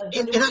saying that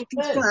in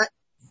actual fact,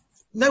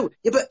 no,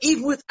 yeah, but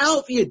even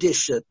without the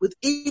addition,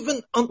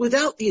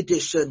 without the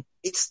addition,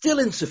 it's still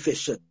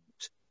insufficient.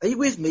 Are you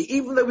with me?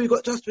 Even though we've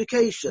got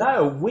justification.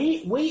 No,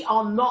 we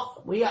are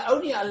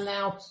only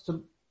allowed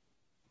to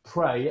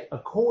pray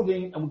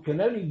according, and we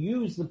can only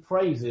use the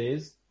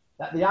praises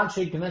that the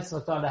Anshe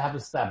Knesset have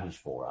established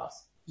for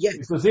us. Yes.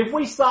 Because if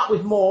we start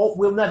with more,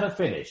 we'll never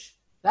finish.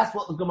 That's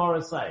what the Gemara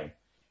is saying.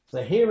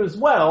 So here as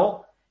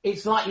well,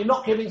 it's like you're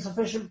not giving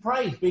sufficient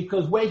praise,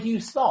 because where do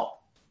you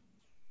stop?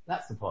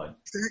 That's the point.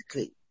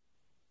 Exactly.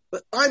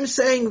 But I'm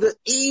saying that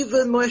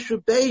even Moshe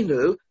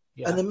Rabbeinu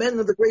and the men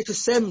of the Great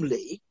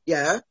Assembly,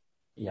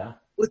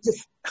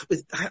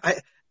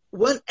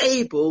 weren't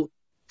able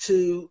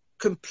to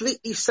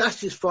completely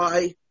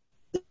satisfy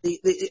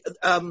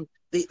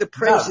the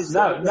praises.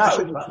 No,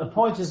 but the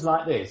point is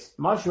like this.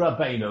 Moshe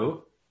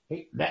Rabbeinu,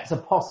 that's a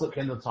posuk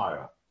in the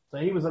Torah. So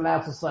he was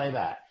allowed to say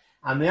that.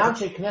 And the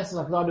Anshe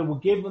Knesset were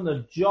given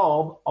the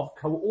job of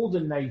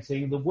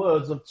coordinating the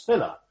words of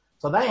Tefillah.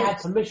 So they had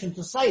permission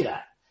to say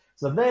that.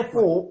 So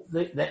therefore,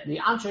 the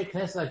Anshe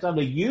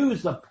Knesset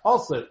used the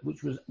posuk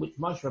which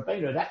Moshe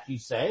Rabbeinu had actually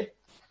said,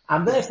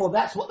 and therefore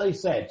that's what they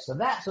said. So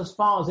that's as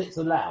far as it's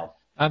allowed.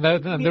 And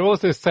they're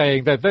also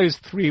saying that those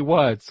three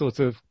words sort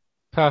of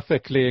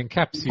perfectly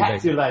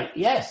encapsulate.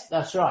 Yes,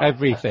 that's right.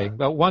 Everything. That's right.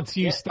 But once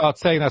you start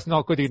saying that's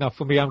not good enough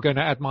for me, I'm going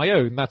to add my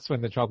own, that's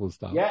when the trouble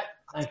starts. Yeah,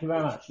 thank you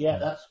very much. Yeah,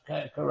 that's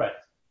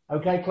correct.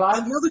 Okay, Clive?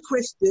 And the other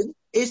question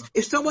is,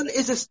 if someone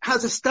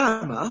has a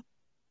stammer,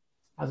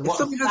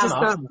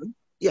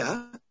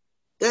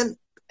 then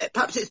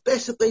perhaps it's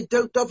best that they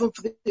don't daven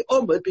for the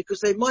Omid, because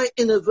they might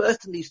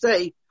inadvertently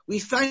say, we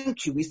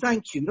thank you.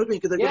 You know what I mean?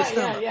 Because they've got a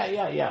stammer.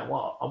 Yeah.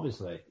 Well,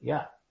 obviously,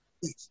 yeah.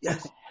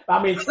 Yes.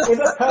 I mean,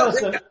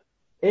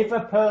 if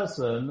a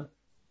person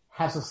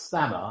has a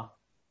stammer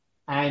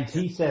and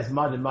he says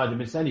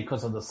Madim, it's only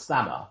because of the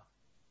stammer.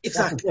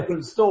 Exactly. That's a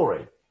different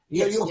story.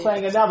 You're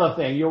saying another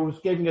thing. You're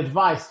giving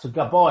advice to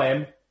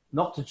Gaboim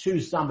not to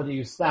choose somebody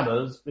who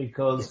stammers,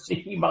 because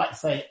he might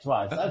say it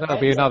twice. Okay, that'll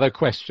be another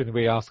question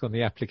we ask on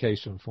the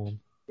application form.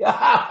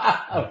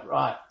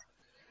 Right.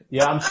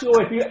 Yeah, I'm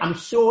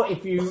sure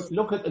if you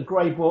look at the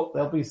grey book,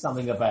 there'll be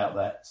something about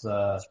that,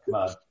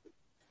 Mo.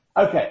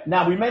 Okay,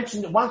 now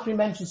once we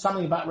mentioned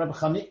something about Rebbe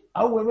Chanina.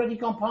 Oh, we're already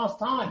gone past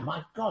time.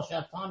 My gosh,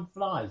 how time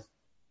flies.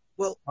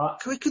 Well,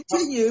 can we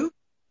continue?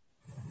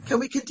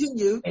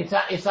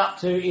 It's up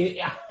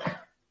to,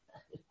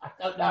 I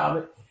don't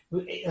know.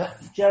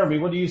 Jeremy,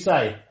 what do you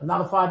say?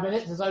 Another 5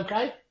 minutes is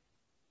okay?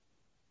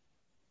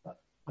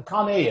 I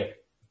can't hear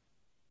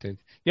you.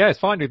 Yeah, it's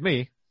fine with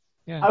me.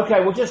 Yeah. Okay,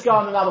 we'll just go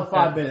on another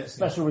 5 minutes.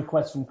 Special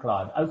request from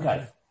Clive.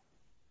 Okay.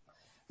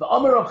 The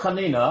Omer of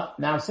Chanina,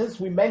 now since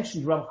we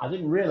mentioned, I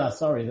didn't realize,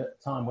 sorry,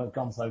 that time went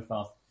gone so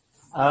fast.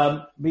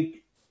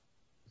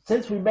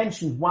 Since we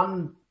mentioned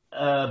one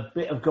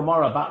bit of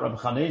Gemara about Rabbi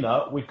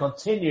Chanina, we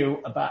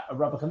continue about,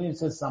 Rabbi Chanina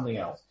says something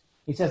else.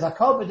 He says,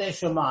 Hakol b'dei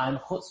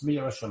shamayim chutz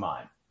miyira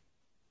shamayim.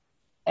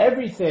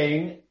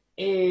 Everything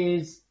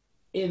is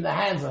in the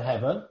hands of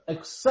heaven,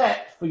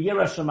 except for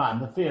Yira Shamayim,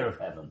 the fear of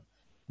heaven.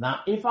 Now,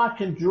 if I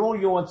can draw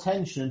your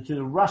attention to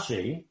the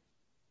Rashi,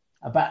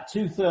 about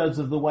 2/3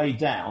 of the way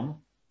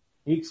down,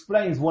 he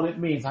explains what it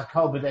means,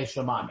 Hakol b'dei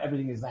shamayim,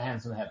 everything is in the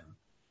hands of heaven.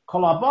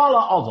 Kol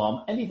habala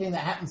odom, anything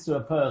that happens to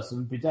a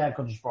person, b'dei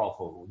HaKadosh Baruch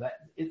Hu,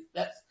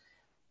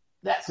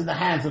 that's in the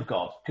hands of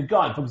God.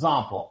 Kagai, for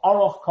example,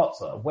 Oroch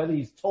Kotzer, whether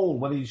he's tall,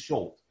 whether he's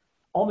short.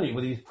 Oni,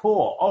 whether he's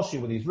poor. Oshi,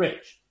 whether he's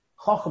rich.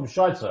 Chochem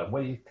Shoiter,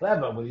 whether he's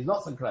clever, whether he's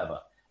not so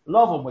clever.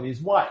 Lovam, whether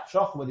he's white.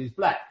 Shochem, whether he's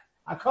black.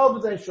 Hakol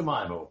b'dei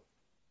shamayim.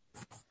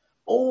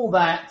 All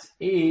that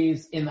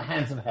is in the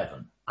hands of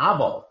heaven.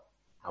 Abel,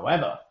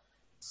 however,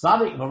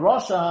 Sadik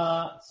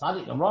Marosha,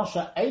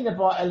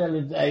 Einaba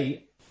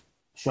Elelidei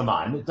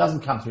Shamayim, it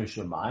doesn't come through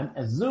Shamayim,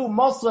 Azu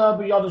Mosa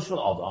B'Yodishul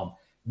Odom,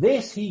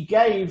 this he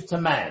gave to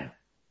man.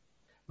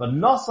 But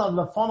Nosa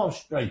Lefonov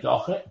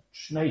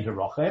Shnei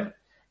Derochem,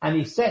 and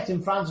he set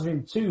in front of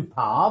him two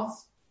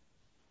paths,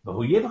 and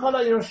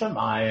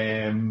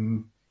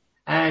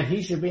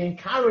he should be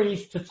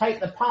encouraged to take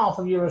the path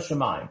of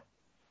Yerushalayim.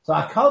 So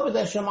Hakol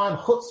b'dei shamayim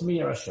chutz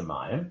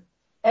miyerushalayim.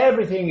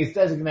 Everything is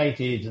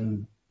designated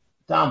and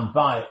done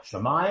by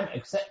Shamayim,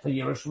 except for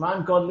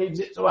Yerushalayim. God leaves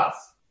it to us.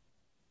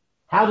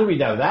 How do we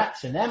know that?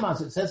 Shenem,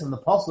 as it says in the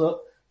Pasuk,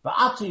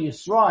 V'atu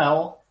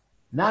Yisrael,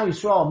 now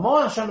Yisrael,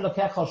 Mo Hashem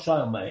Elokecha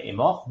Shalom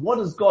Imoch, what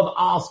does God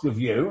ask of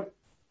you?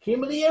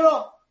 Kim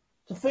l'yira,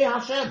 to fear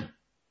Hashem.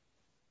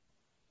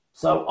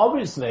 So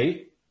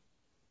obviously,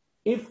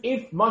 if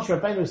Moshe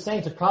Rabbeinu is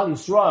saying to Klal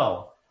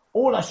Yisrael,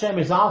 all Hashem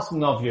is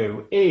asking of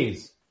you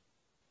is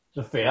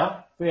to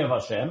fear of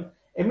Hashem,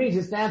 it means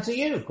it's down to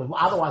you, because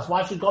otherwise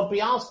why should God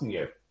be asking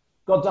you?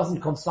 God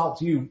doesn't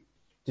consult you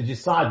to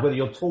decide whether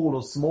you're tall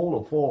or small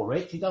or poor or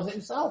rich, he does it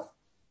himself.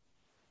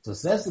 So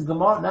says the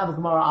Gemara, now the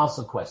Gemara asks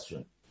a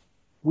question.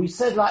 We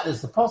said like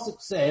this, the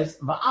Pasuk says,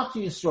 V'atu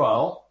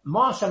Yisrael,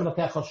 Ma Hashem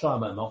Elokecha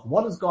Shalom Imoch,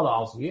 what does God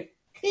ask of you?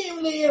 Kim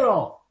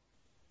l'yira,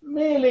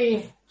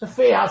 merely to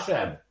fear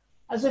Hashem,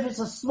 as if it's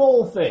a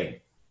small thing.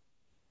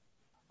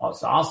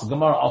 So ask the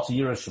Gemara, Atu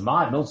Yira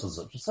Shemai,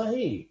 Miltzah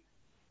Sahih.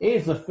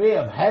 Is the fear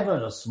of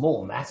heaven a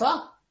small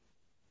matter?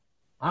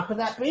 How could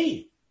that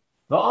be?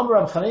 The Amr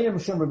Reb Chanina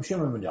Reb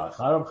Shimon ben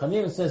Yochai, Reb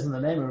Chanina says in the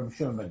name of Reb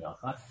Shimon ben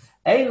Yochai,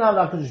 Ein la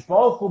HaKadosh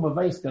Baruch Hu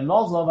b'veis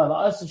genozov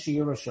ala asa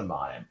she'yira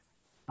shemayim.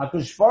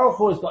 HaKadosh Baruch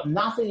Hu has got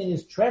nothing in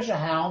his treasure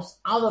house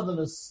other than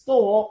a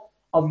store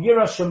of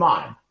Yira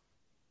Shemayim.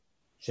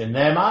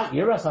 Shenema,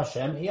 Yiras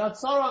Hashem,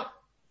 Hiyatzara.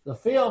 The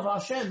fear of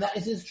Hashem, that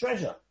is his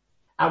treasure.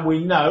 And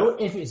we know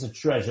if it's a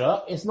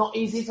treasure, it's not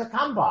easy to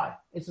come by.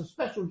 It's a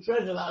special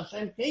treasure that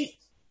Hashem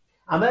keeps.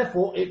 And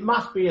therefore, it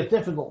must be a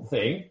difficult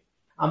thing.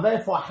 And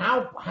therefore,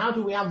 how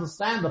do we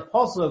understand the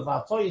Pasuk of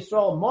V'ato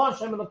Yisrael, Mo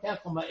Hashem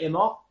Elokecha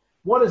Imoch,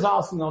 what is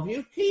asking of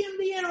you? Ki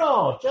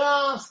l'yira,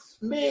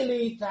 just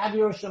merely to have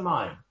your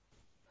Shemayim.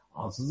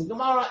 Answers the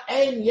Gemara,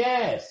 and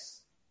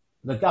yes.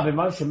 The Gabi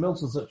Moshe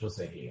Miltzah such as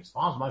as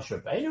far as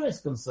Moshe Rabbeinu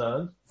is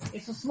concerned,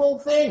 it's a small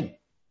thing.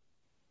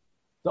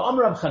 The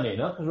Amr Reb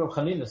Chanina, because Reb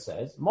Chanina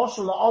says, Moshe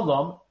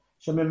la'odom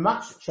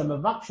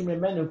shemevakshim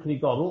mimenu kli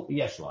gadol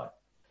yeshlai.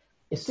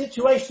 A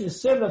situation is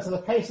similar to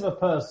the case of a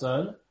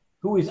person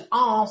who is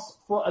asked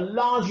for a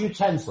large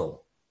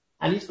utensil,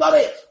 and he's got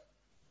it.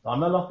 For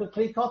him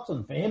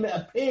it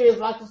appears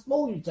like a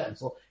small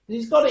utensil, but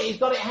he's got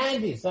it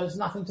handy, so there's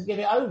nothing to give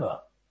it over.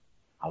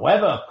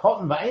 However,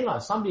 cotton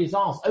va'ela, somebody is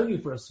asked only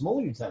for a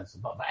small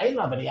utensil, but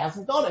he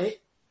hasn't got it.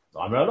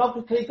 So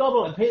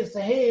it appears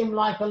to him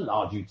like a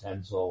large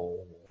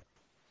utensil.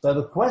 So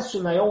the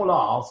question they all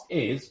ask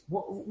is,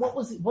 what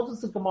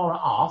does the Gemara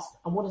ask,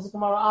 and what does the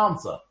Gemara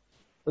answer?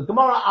 The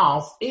Gemara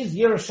asks, is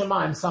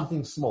Yerushalayim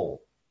something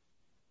small?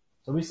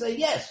 So we say,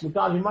 yes,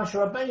 regarding Moshe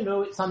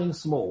Rabbeinu, it's something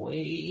small.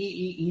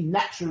 He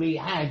naturally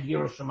had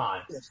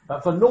Yerushalayim. Yes.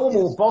 But for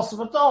normal boss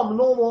of a dom,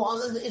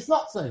 it's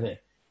not something.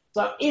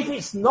 So if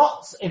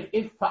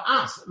for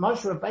us,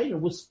 Moshe Rabbeinu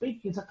was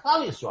speaking to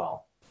Klal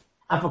Yisrael,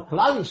 and for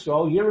Klal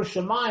Yisrael,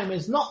 Yerushalayim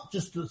is not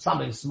just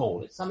something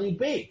small, it's something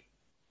big.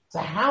 So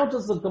how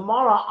does the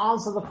Gemara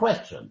answer the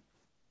question?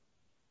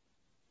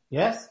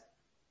 Yes?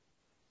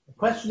 The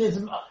question is,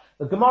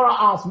 the Gemara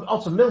asks,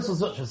 Otter Milsa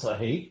Zucha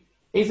Sahi,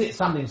 Is it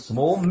something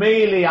small?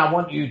 Merely, I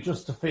want you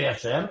just to fear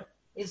Hashem.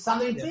 It's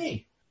something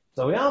big.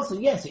 So we answer,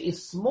 yes, it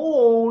is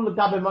small,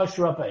 Gabi Moshe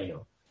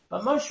Rabbeinu.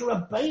 But Moshe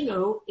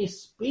Rabbeinu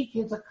is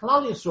speaking to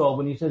Klal Yisrael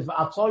when he says,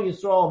 V'ato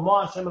Yisrael,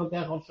 Ma Hashem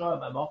Elokecha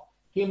Shoyim Emo,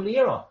 Kim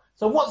Liyira.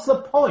 So what's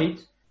the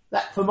point?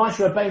 That for Moshe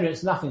Rabbeinu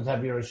it's nothing to have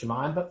Yirah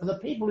Shamayim, but for the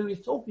people who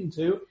he's talking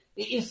to,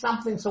 it is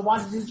something, so why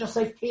does he just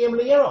say Kim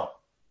Liyira?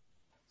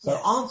 So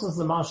answers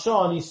the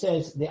Maharsha and he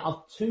says there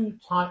are two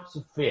types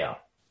of fear.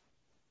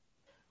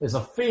 There's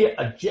a fear,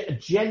 a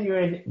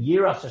genuine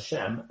Yiras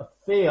Hashem, a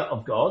fear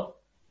of God.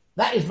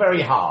 That is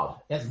very hard.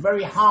 It's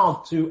very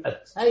hard to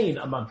attain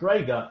a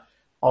madrega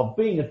of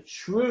being a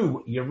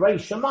true Yirei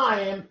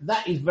Shamayim.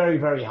 That is very,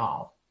 very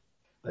hard.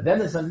 But then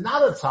there's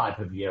another type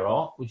of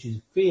Yirah, which is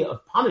fear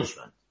of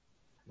punishment.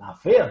 Now,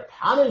 fear of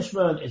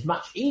punishment is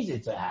much easier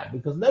to have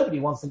because nobody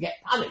wants to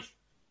get punished.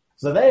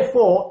 So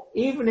therefore,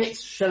 even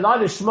it's Shalai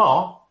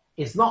Lishma,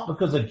 it's not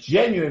because of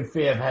genuine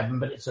fear of heaven,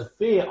 but it's a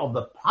fear of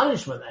the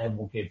punishment that heaven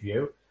will give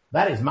you.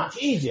 That is much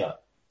easier.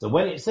 So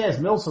when it says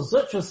Milsa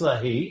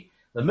Zutrasa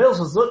the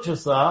Milsa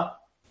Zutrasa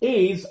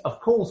is, of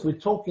course, we're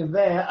talking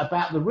there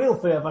about the real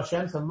fear of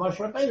Hashem, so Moshe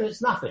Rabbeinu,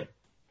 it's nothing.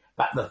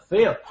 But the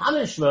fear of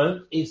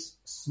punishment is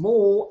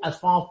small as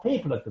far as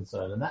people are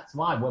concerned. And that's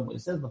why when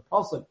it says the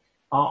Pasuk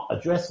are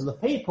addressed to the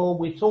people,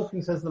 we're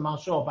talking, says the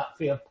Maharsha, about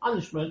fear of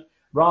punishment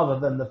rather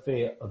than the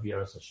fear of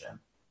Yiras Hashem.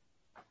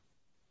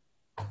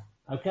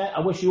 Okay, I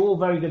wish you all a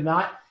very good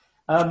night.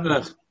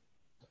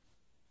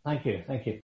 Thank you.